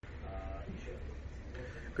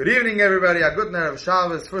Good evening, everybody. A good night of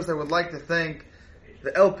Shabbos. First, I would like to thank the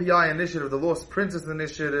LPI initiative, the Lost Princess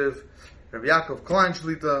Initiative, Rabbi Yaakov Klein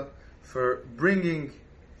Shlita, for bringing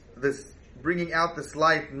out this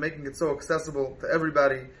light and making it so accessible to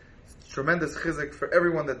everybody. It's tremendous chizuk for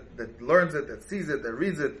everyone that learns it, that sees it, that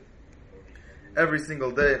reads it every single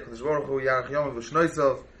day. You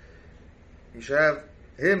should have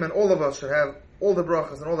him, and all of us should have all the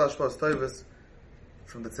brachas and all the hashpas tovas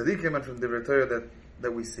from the tzaddikim and from the Torah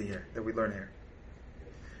that we see here, that we learn here.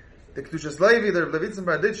 The Kedushas Levi, the Levitzim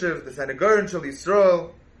Barditchev, the Sanhedrin Shel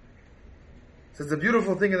Yisrael. So it's a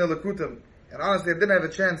beautiful thing in the Lekutim. And honestly, I didn't have a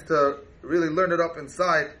chance to really learn it up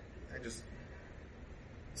inside. I just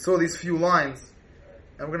saw these few lines.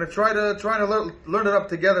 And we're going to try to learn it up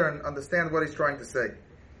together and understand what he's trying to say.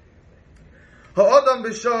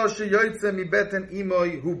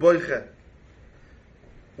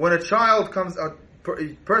 When a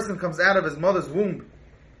person comes out of his mother's womb,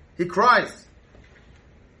 he cries.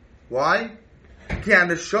 Why?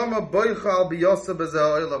 The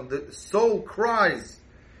soul cries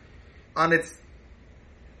on its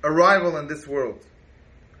arrival in this world.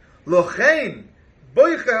 Therefore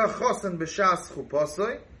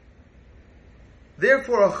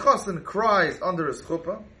a choson cries under his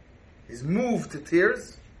chuppa, is moved to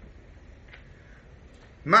tears.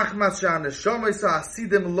 Because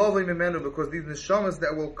these neshamas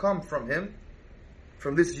that will come from him,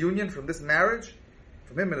 from this union, from this marriage,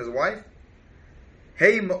 from him and his wife,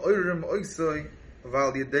 these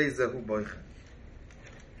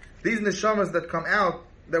neshamas that come out,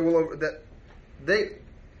 that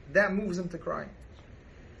moves him to cry.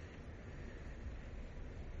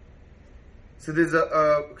 So there's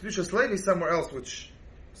a Kedushas Levi somewhere else, which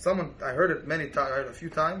I heard it a few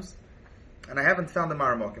times, and I haven't found the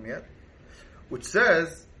Maramakim yet, which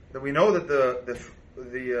says that we know that the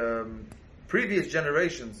previous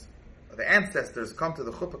generations, the ancestors, come to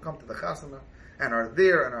the chuppah, come to the chasana, and are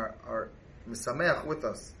there and are misameach with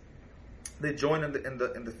us. They join in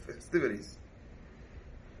the festivities.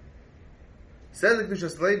 Says the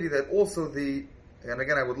Kedushas Levi that also and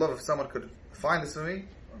again I would love if someone could find this for me.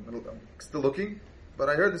 I'm still looking, but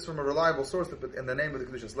I heard this from a reliable source in the name of the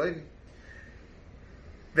Kedushas Levi,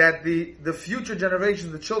 that the future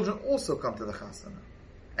generations, the children, also come to the chasana,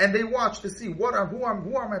 and they watch to see who are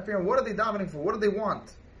my parents, what are they davening for, what do they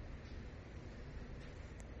want,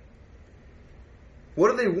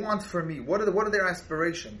 what do they want for me, what are their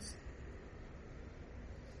aspirations.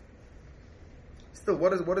 Still,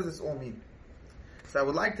 what does this all mean? So I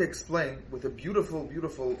would like to explain with a beautiful,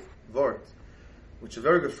 beautiful word, which a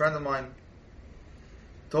very good friend of mine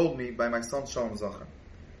told me by my son Shalom Zachar.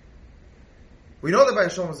 We know that by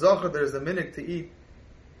Shalom Zachar there is a minhag to eat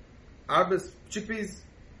arbis, chickpeas,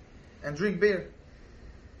 and drink beer.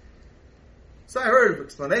 So I heard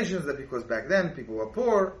explanations that because back then people were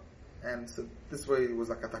poor, and so this way it was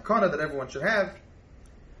like a takana that everyone should have.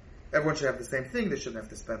 Everyone should have the same thing, they shouldn't have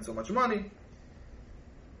to spend so much money.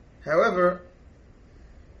 However,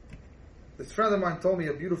 this friend of mine told me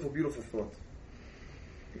a beautiful, beautiful thought.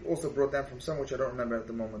 He also brought down from somewhere which I don't remember at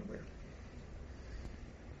the moment where.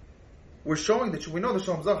 We're showing that we know the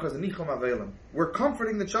Shalom Zachar is a nicham avelim. We're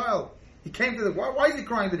comforting the child. He came to why is he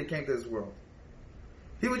crying that he came to this world?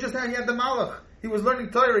 He had the malach. He was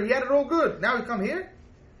learning Torah. He had it all good. Now he come here?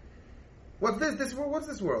 What's this? What's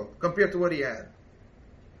this world compared to what he had?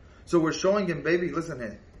 So we're showing him, baby, listen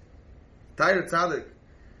here. Torah tzaddik.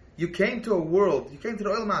 You came to a world, you came to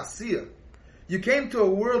the Olam Asiyah. You came to a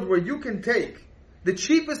world where you can take the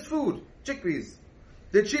cheapest food, chickpeas,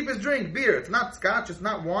 the cheapest drink, beer. It's not scotch, it's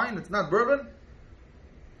not wine, it's not bourbon.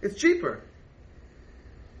 It's cheaper.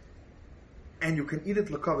 And you can eat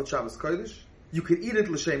it l'kavod Shabbos Kodesh. You can eat it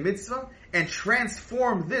l'shem mitzvah and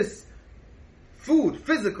transform this food,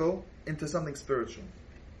 physical, into something spiritual,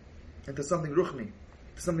 into something ruchni,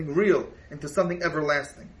 into something real, into something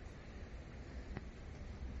everlasting.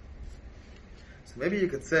 So maybe you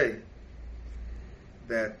could say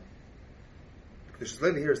that the Kedushas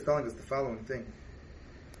Levi here is telling us the following thing.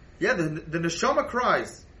 Yeah, the neshama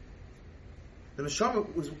cries. The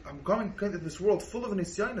neshama was, I'm coming into this world full of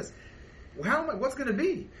nisyonos. What's going to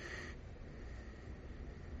be?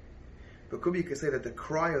 But could be you could say that the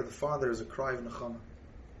cry of the father is a cry of nechama.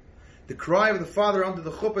 The cry of the father under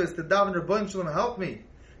the chuppah is to daven Rabbeinu Shalom, help me.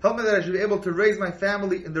 Help me that I should be able to raise my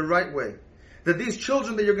family in the right way. That these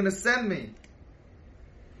children that you're going to send me,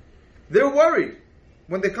 they're worried.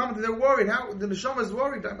 When they come, they're worried. How the neshama is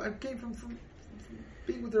worried. I came from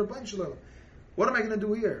being with the Rabbeinu Shalom. What am I going to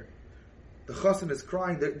do here? The choson is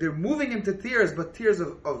crying. They're moving him to tears, but tears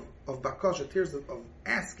of bakasha, tears of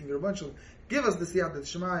asking the Rabbeinu Shalom, give us the siyata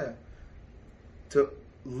shemaya to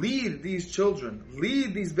lead these children,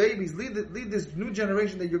 lead these babies, lead this new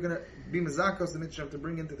generation that you're going to be mezakos and to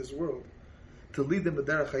bring into this world, to lead them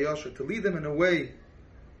b'derech hayosher, to lead them in a way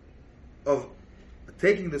of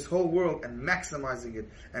taking this whole world and maximizing it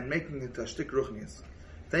and making it a shtik ruchnius.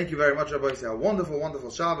 Thank you very much, Rabbi. Say a wonderful, wonderful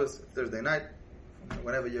Shabbos, Thursday night,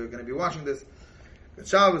 whenever you're going to be watching this. Good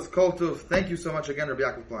Shabbos, Kol Tuv. Thank you so much again, Rabbi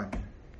Yaakov Klein.